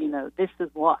in, this is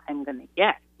what I'm going to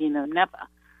get, never.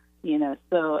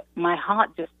 So my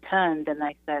heart just turned and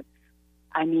I said,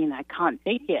 I can't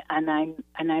take it. And I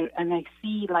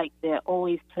see like they're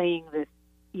always playing this,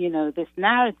 this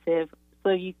narrative so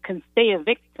you can stay a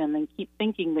victim and keep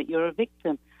thinking that you're a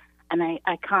victim. And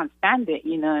I can't stand it,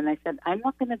 you know. And I said, I'm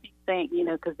not going to be saying, you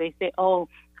know, because they say,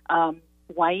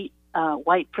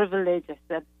 white privilege. I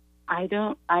said,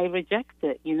 I reject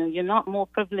it. You know, you're not more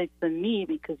privileged than me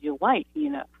because you're white, you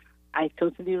know. I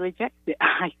totally reject it.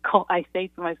 I say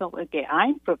to myself, okay,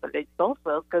 I'm privileged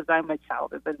also because I'm a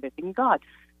child of the living God,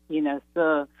 you know.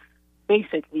 So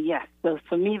basically, yes. So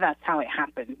for me, that's how it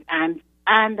happened. And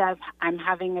I'm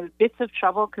having a bit of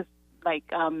trouble because, like,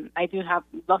 I do have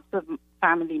lots of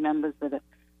family members that are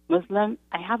Muslim.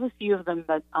 I have a few of them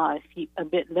that are a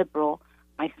bit liberal.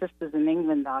 My sisters in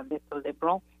England are a little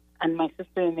liberal. And my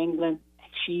sister in England,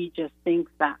 she just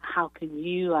thinks that how can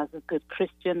you, as a good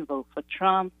Christian, vote for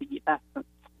Trump? That's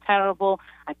terrible.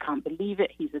 I can't believe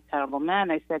it. He's a terrible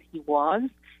man. I said he was.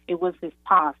 It was his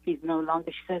past. He's no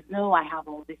longer. She says, no, I have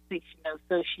all this things, you know.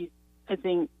 So she's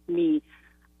putting me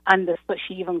under. So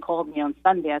she even called me on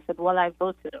Sunday. I said, well, I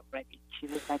voted already. She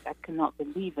was like, I cannot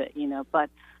believe it, you know. But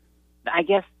I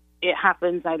guess it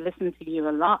happens. I listen to you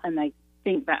a lot, and I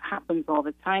think that happens all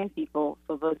the time. People,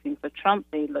 for voting for Trump,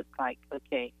 they look like,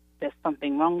 okay, there's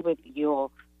something wrong with your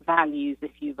values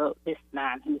if you vote this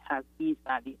man who has these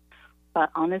values. But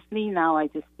honestly, now I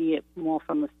just see it more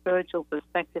from a spiritual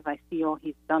perspective. I see all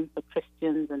he's done for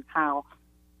Christians and how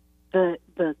the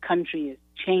country is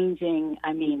changing.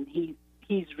 I mean,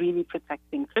 he's really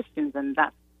protecting Christians, and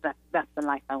that's the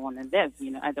life I want to live.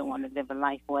 You know, I don't want to live a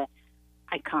life where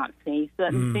I can't say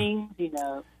certain things, you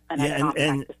know, and I can't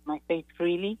practice my faith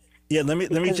freely. Yeah, let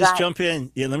me just jump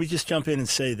in. Yeah, let me just jump in and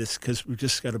say this because we've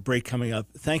just got a break coming up.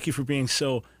 Thank you for being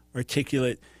so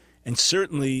articulate, and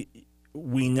certainly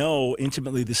we know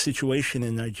intimately the situation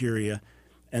in Nigeria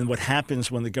and what happens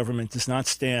when the government does not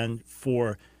stand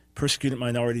for persecuted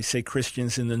minorities, say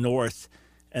Christians in the north,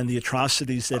 and the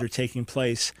atrocities that are taking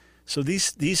place. So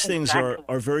these things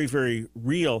are very, very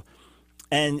real.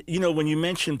 And, you know, when you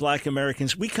mention Black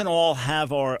Americans, we can all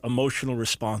have our emotional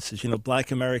responses. You know, Black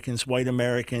Americans, white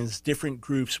Americans, different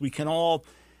groups. We can all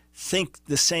think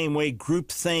the same way, group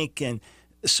think. And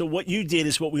so what you did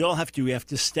is what we all have to do. We have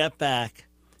to step back,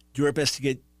 do our best to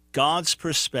get God's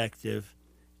perspective,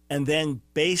 and then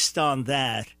based on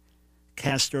that,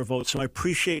 cast our vote. So I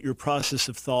appreciate your process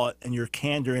of thought and your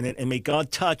candor in it, and may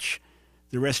God touch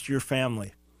the rest of your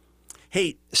family.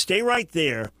 Hey, stay right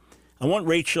there. I want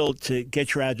Rachel to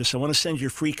get your address. I want to send you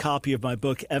a free copy of my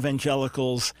book,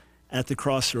 Evangelicals at the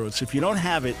Crossroads. If you don't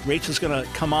have it, Rachel's going to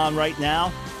come on right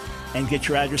now and get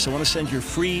your address. I want to send you a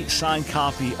free signed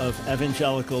copy of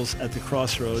Evangelicals at the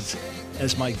Crossroads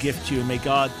as my gift to you. And may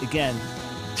God, again,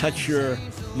 touch your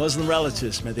Muslim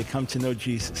relatives. May they come to know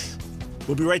Jesus.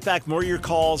 We'll be right back. More of your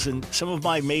calls and some of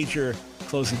my major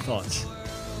closing thoughts.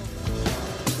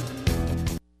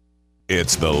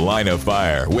 It's The Line of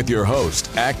Fire with your host,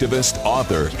 activist,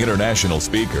 author, international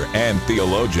speaker, and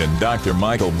theologian, Dr.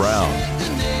 Michael Brown.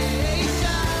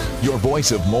 Your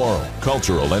voice of moral,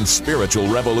 cultural, and spiritual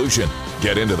revolution.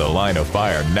 Get into The Line of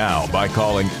Fire now by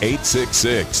calling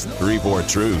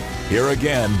 866-34-TRUTH. Here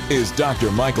again is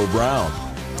Dr. Michael Brown.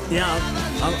 Yeah,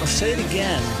 I'll say it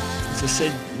again. As I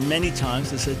said many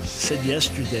times, as I said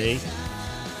yesterday,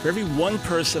 for every one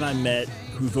person I met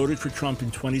who voted for Trump in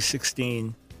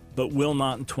 2016, but will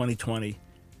not in 2020.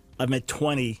 I've met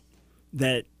 20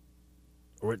 that,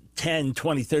 or 10,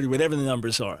 20, 30, whatever the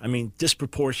numbers are. I mean,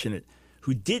 disproportionate,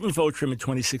 who didn't vote for him in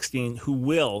 2016, who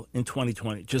will in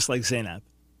 2020, just like Zainab.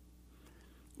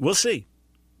 We'll see.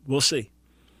 We'll see.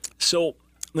 So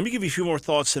let me give you a few more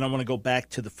thoughts, and I want to go back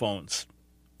to the phones.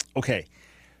 Okay.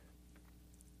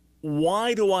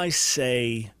 Why do I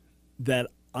say that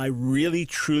I really,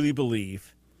 truly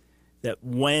believe that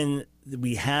when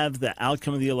we have the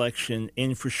outcome of the election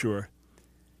in for sure,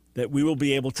 that we will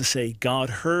be able to say God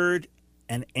heard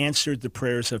and answered the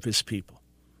prayers of his people?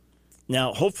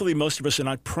 Now, hopefully most of us are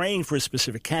not praying for a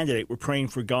specific candidate. We're praying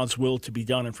for God's will to be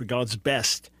done and for God's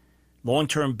best,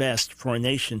 long-term best for our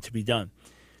nation to be done.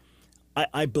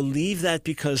 I believe that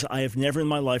because I have never in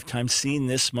my lifetime seen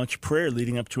this much prayer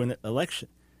leading up to an election.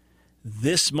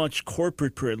 This much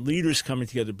corporate prayer, leaders coming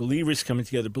together,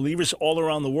 believers all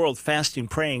around the world, fasting,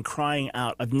 praying, crying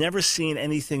out. I've never seen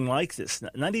anything like this,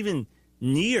 not even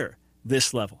near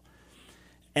this level.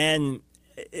 And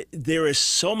there is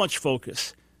so much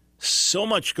focus, so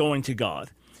much going to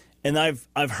God. And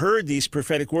I've heard these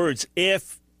prophetic words,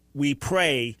 if we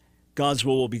pray, God's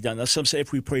will be done. Now, some say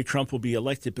if we pray, Trump will be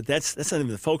elected, but that's not even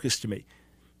the focus to me.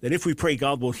 That if we pray,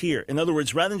 God will hear. In other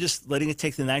words, rather than just letting it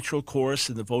take the natural course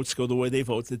and the votes go the way they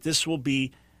vote, that this will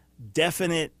be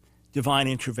definite divine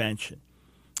intervention.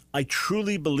 I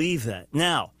truly believe that.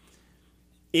 Now,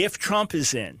 if Trump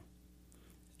is in,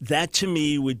 that to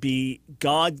me would be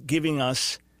God giving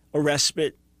us a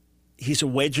respite. he's a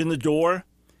wedge in the door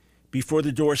before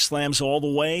the door slams all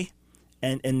the way,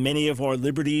 and many of our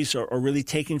liberties are really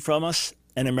taken from us,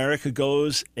 and America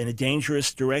goes in a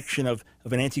dangerous direction of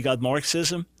an anti-God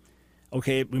Marxism.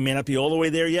 Okay, we may not be all the way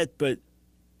there yet, but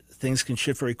things can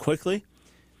shift very quickly.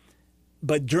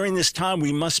 But during this time,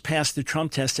 we must pass the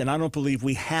Trump test, and I don't believe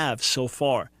we have so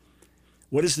far.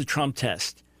 What is the Trump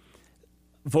test?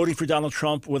 Voting for Donald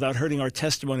Trump without hurting our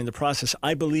testimony in the process.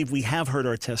 I believe we have hurt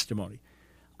our testimony.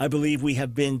 I believe we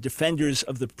have been defenders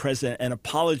of the president and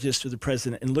apologists of the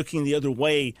president and looking the other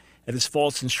way at his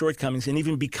faults and shortcomings and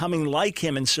even becoming like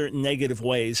him in certain negative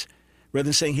ways, rather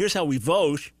than saying, here's how we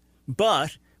vote,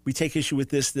 but we take issue with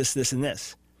this, this, this, and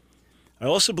this. I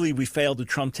also believe we failed the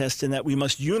Trump test in that we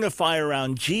must unify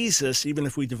around Jesus even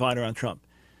if we divide around Trump.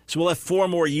 So we'll have 4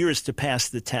 more years to pass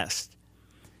the test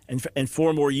and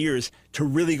 4 more years to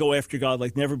really go after God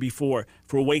like never before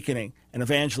for awakening and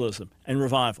evangelism and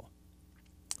revival.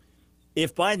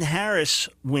 If Biden-Harris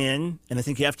win, and I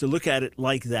think you have to look at it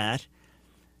like that,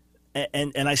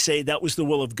 and I say that was the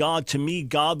will of God, to me,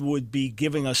 God would be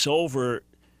giving us over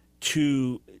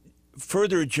to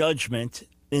further judgment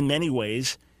in many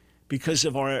ways because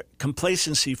of our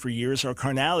complacency for years, our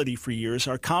carnality for years,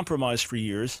 our compromise for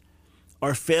years,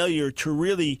 our failure to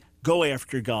really go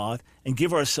after God and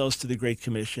give ourselves to the Great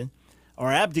Commission,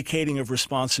 our abdicating of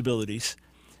responsibilities,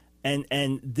 and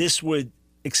this would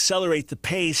accelerate the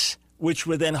pace, which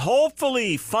would then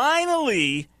hopefully,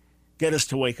 finally, get us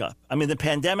to wake up. I mean, the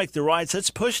pandemic, the riots, that's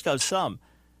pushed us some,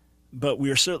 but we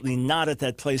are certainly not at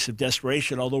that place of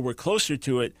desperation, although we're closer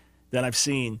to it than I've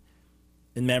seen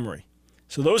in memory.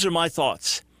 So those are my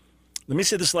thoughts. Let me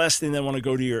say this last thing, then I want to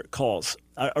go to your calls.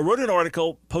 I wrote an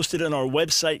article, posted on our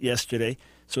website yesterday,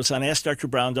 so it's on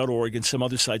AskDrBrown.org and some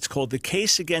other sites, called The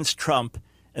Case Against Trump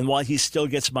and Why He Still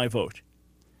Gets My Vote.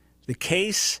 The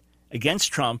Case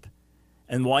Against Trump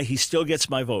and Why He Still Gets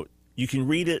My Vote. You can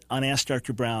read it on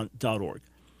AskDrBrown.org.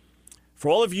 For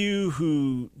all of you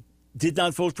who did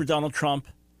not vote for Donald Trump,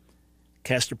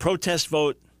 cast a protest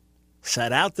vote,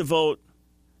 sat out the vote,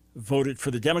 voted for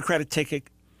the Democratic ticket,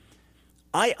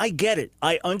 I get it.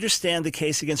 I understand the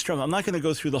case against Trump. I'm not going to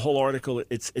go through the whole article.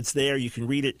 It's there. You can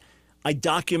read it. I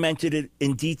documented it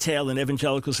in detail in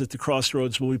Evangelicals at the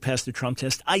Crossroads when we passed the Trump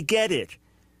test. I get it.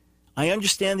 I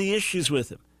understand the issues with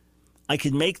him. I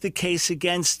can make the case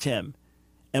against him.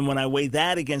 And when I weigh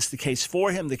that against the case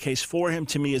for him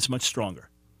to me is much stronger.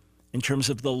 In terms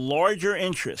of the larger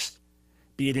interest,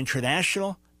 be it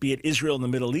international, be it Israel and the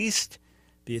Middle East,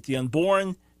 be it the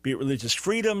unborn, be it religious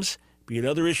freedoms, be it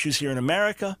other issues here in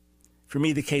America, for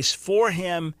me the case for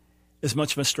him is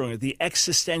much, much stronger. The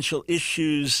existential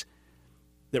issues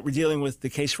that we're dealing with, the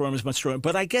case for him is much stronger.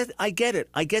 But I get it.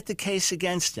 I get the case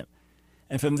against him.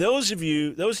 And from those of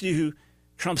you who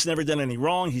Trump's never done any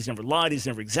wrong, he's never lied, he's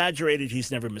never exaggerated,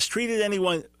 he's never mistreated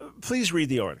anyone, please read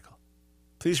the article.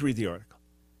 Please read the article.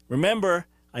 Remember,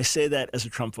 I say that as a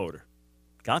Trump voter.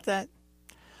 Got that?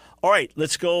 All right,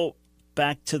 let's go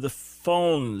back to the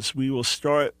phones. We will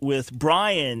start with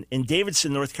Brian in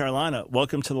Davidson, North Carolina.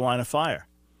 Welcome to the Line of Fire.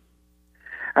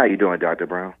 How you doing, Dr.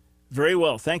 Brown? Very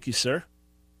well. Thank you, sir.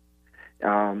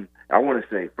 I want to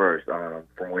say first,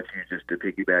 from what you just to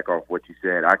piggyback off what you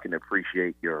said, I can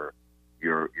appreciate your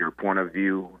point of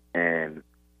view and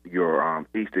your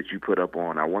piece that you put up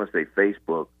on, I want to say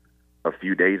Facebook a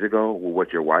few days ago with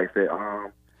what your wife had.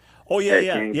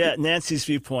 Nancy's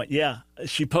viewpoint. Yeah,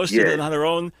 she posted it on her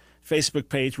own Facebook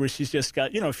page where she's just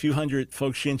got a few hundred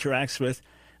folks she interacts with.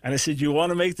 And I said, you want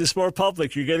to make this more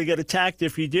public? You're going to get attacked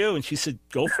if you do. And she said,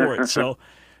 go for it. So,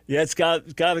 yeah, it's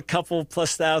got a couple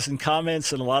plus thousand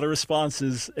comments and a lot of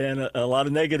responses and a lot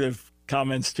of negative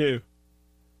comments too.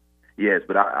 Yes,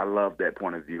 but I love that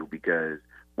point of view because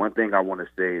one thing I want to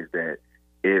say is that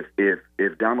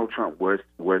if Donald Trump was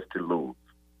to lose,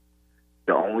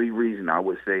 the only reason I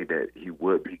would say that he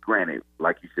would be granted,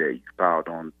 like you said, you filed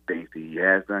on things that he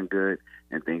has done good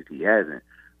and things he hasn't.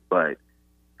 But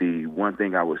the one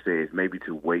thing I would say is maybe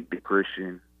to wake the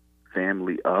Christian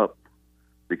family up,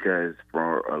 because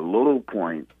for a little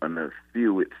point on the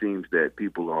few, it seems that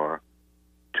people are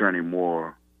turning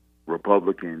more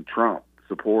Republican Trump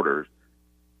supporters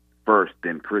first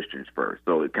than Christians first.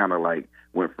 So it kind of like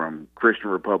went from Christian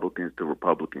Republicans to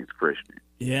Republicans Christian.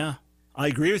 Yeah, I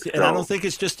agree with you. And I don't think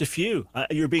it's just a few.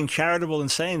 You're being charitable in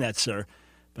saying that, sir.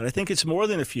 But I think it's more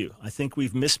than a few. I think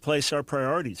we've misplaced our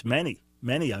priorities. Many.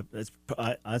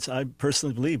 I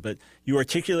personally believe. But you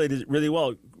articulated it really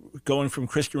well, going from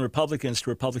Christian Republicans to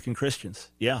Republican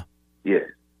Christians. Yeah. Yes.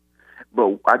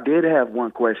 But I did have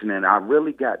one question, and I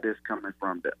really got this coming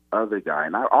from the other guy,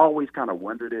 and I always kind of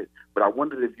wondered it, but I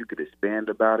wondered if you could expand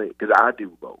about it, because I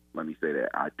do vote. Let me say that.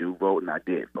 I do vote, and I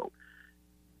did vote.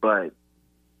 But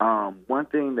one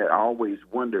thing that I always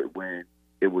wondered when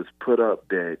it was put up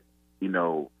that,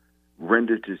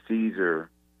 render to Caesar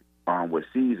with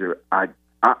Caesar,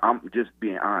 I'm just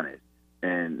being honest.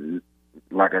 And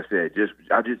like I said,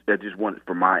 I just wanted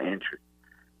for my interest.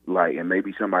 And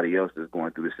maybe somebody else is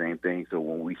going through the same thing. So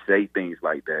when we say things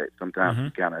like that, sometimes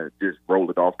we kind of just roll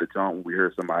it off the tongue when we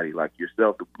hear somebody like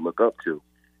yourself to look up to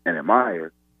and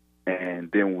admire. And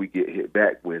then we get hit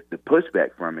back with the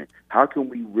pushback from it. How can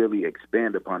we really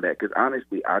expand upon that? Because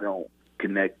honestly, I don't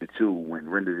connect the two when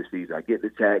render to Caesar. I get the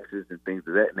taxes and things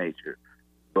of that nature.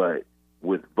 But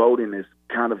with voting, it's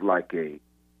kind of like a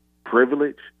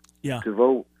privilege to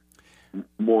vote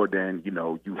more than,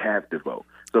 you have to vote.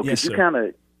 So could you kind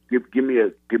of give me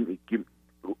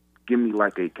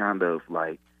like a kind of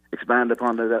like expand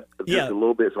upon that just a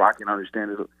little bit so I can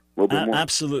understand it a little bit more?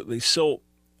 Absolutely. So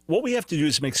what we have to do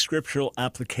is make scriptural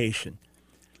application.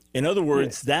 In other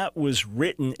words, that was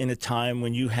written in a time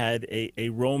when you had a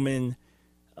Roman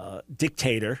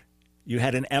dictator, you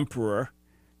had an emperor,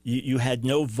 you had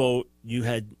no vote, you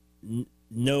had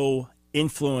no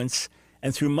influence,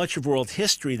 and through much of world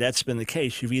history, that's been the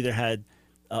case. You've either had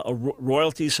a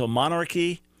royalty, so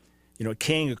monarchy, a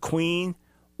king, a queen,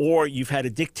 or you've had a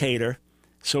dictator.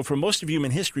 So for most of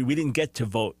human history, we didn't get to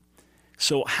vote.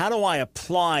 So how do I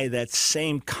apply that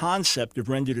same concept of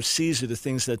render to Caesar the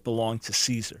things that belong to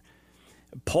Caesar?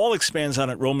 Paul expands on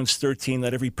it, Romans 13,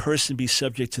 let every person be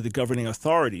subject to the governing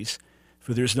authorities,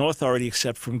 for there is no authority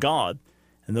except from God,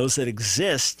 and those that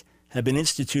exist have been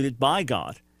instituted by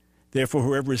God. Therefore,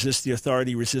 whoever resists the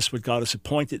authority resists what God has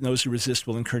appointed, and those who resist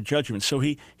will incur judgment. So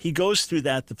he goes through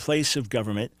that, the place of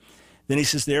government. Then he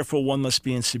says, therefore, one must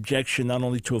be in subjection not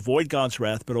only to avoid God's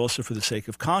wrath, but also for the sake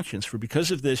of conscience. For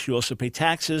because of this, you also pay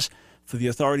taxes, for the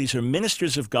authorities are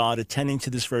ministers of God, attending to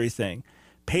this very thing.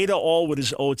 Pay to all what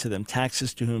is owed to them,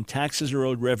 taxes to whom taxes are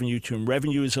owed, revenue to whom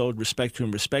revenue is owed, respect to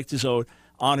whom respect is owed,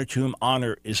 honor to whom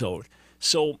honor is owed.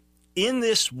 So in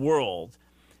this world,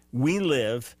 we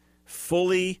live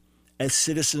fully as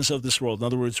citizens of this world. In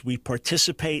other words, we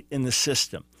participate in the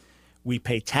system. We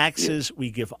pay taxes, we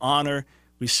give honor,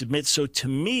 we submit. So to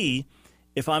me,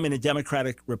 if I'm in a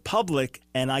democratic republic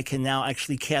and I can now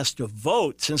actually cast a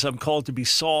vote, since I'm called to be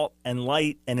salt and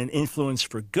light and an influence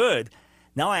for good,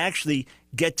 now I actually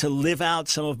get to live out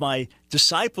some of my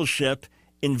discipleship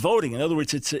in voting. In other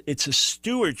words, it's a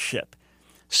stewardship.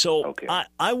 So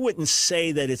I wouldn't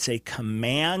say that it's a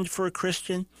command for a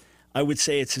Christian. I would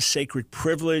say it's a sacred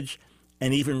privilege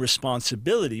and even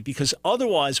responsibility, because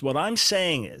otherwise what I'm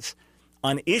saying is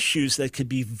on issues that could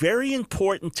be very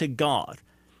important to God,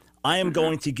 I am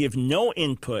going to give no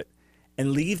input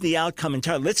and leave the outcome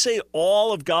entirely. Let's say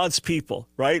all of God's people,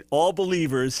 right, all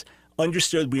believers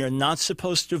understood we are not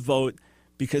supposed to vote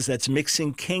because that's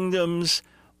mixing kingdoms,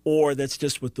 or that's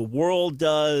just what the world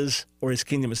does, or his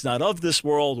kingdom is not of this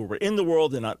world, or we're in the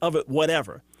world and not of it,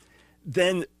 whatever.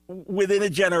 Then within a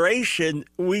generation,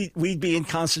 we'd be in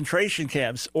concentration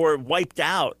camps or wiped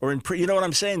out, or in you know what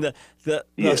I'm saying? The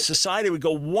society would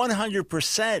go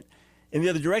 100% in the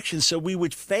other direction. So we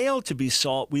would fail to be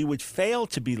salt. We would fail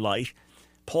to be light.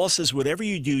 Paul says, whatever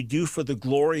you do, do for the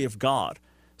glory of God.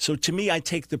 So to me, I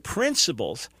take the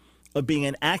principles of being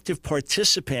an active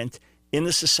participant in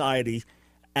the society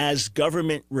as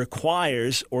government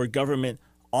requires or government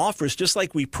offers, just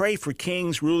like we pray for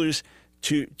kings, rulers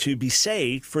to be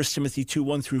saved, 1 Timothy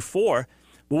 2:1-4.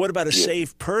 Well, what about a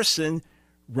saved person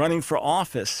running for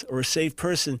office, or a saved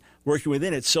person working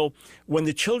within it? So when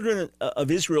the children of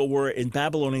Israel were in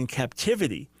Babylonian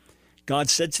captivity,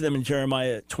 God said to them in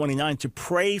Jeremiah 29 to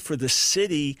pray for the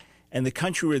city and the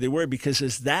country where they were, because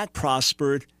as that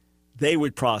prospered, they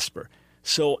would prosper.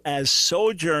 So as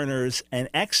sojourners and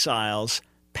exiles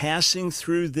passing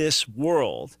through this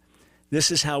world,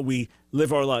 this is how we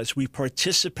live our lives. We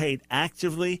participate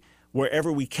actively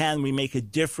wherever we can. We make a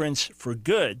difference for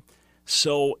good.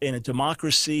 So in a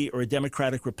democracy or a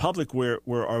democratic republic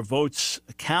where our votes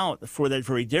count for that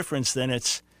very difference, then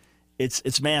it's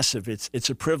massive. It's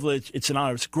a privilege. It's an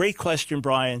honor. It's a great question,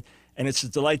 Brian, and it's a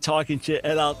delight talking to you.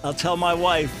 And I'll tell my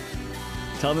wife,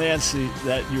 tell Nancy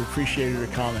that you appreciated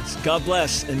her comments. God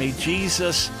bless, and may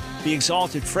Jesus be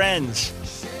exalted. Friends,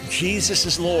 Jesus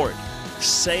is Lord.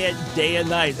 Say it day and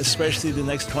night, especially the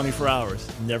next 24 hours.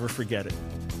 Never forget it.